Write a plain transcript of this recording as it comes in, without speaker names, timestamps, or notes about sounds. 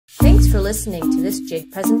Thanks for listening to this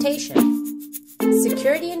JIG presentation.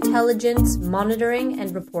 Security Intelligence, Monitoring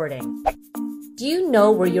and Reporting. Do you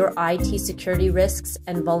know where your IT security risks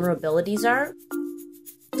and vulnerabilities are?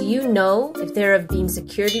 Do you know if there have been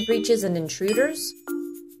security breaches and intruders?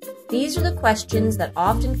 These are the questions that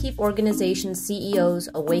often keep organizations' CEOs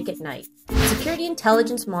awake at night. Security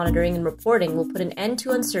Intelligence, Monitoring and Reporting will put an end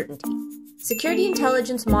to uncertainty. Security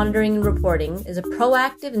Intelligence, Monitoring and Reporting is a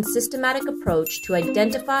proactive and systematic approach to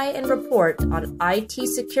identify and report on IT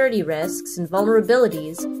security risks and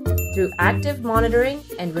vulnerabilities through active monitoring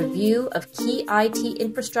and review of key IT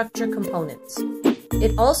infrastructure components.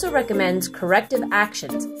 It also recommends corrective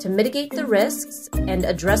actions to mitigate the risks and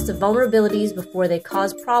address the vulnerabilities before they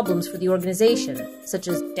cause problems for the organization, such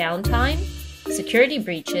as downtime, security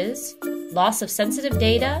breaches, loss of sensitive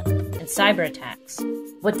data, and cyber attacks.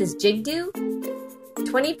 What does JIG do?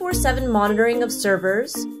 24/7 monitoring of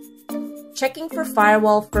servers, checking for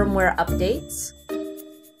firewall firmware updates,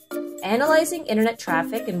 analyzing internet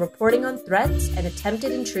traffic and reporting on threats and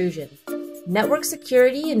attempted intrusion, network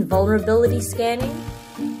security and vulnerability scanning,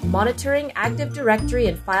 monitoring Active Directory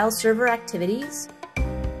and file server activities,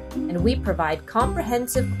 and we provide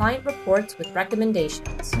comprehensive client reports with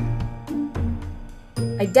recommendations.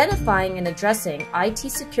 Identifying and addressing IT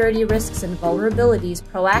security risks and vulnerabilities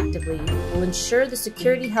proactively will ensure the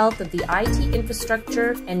security health of the IT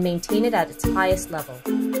infrastructure and maintain it at its highest level.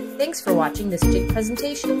 Thanks for watching this JIG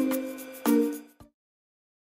presentation.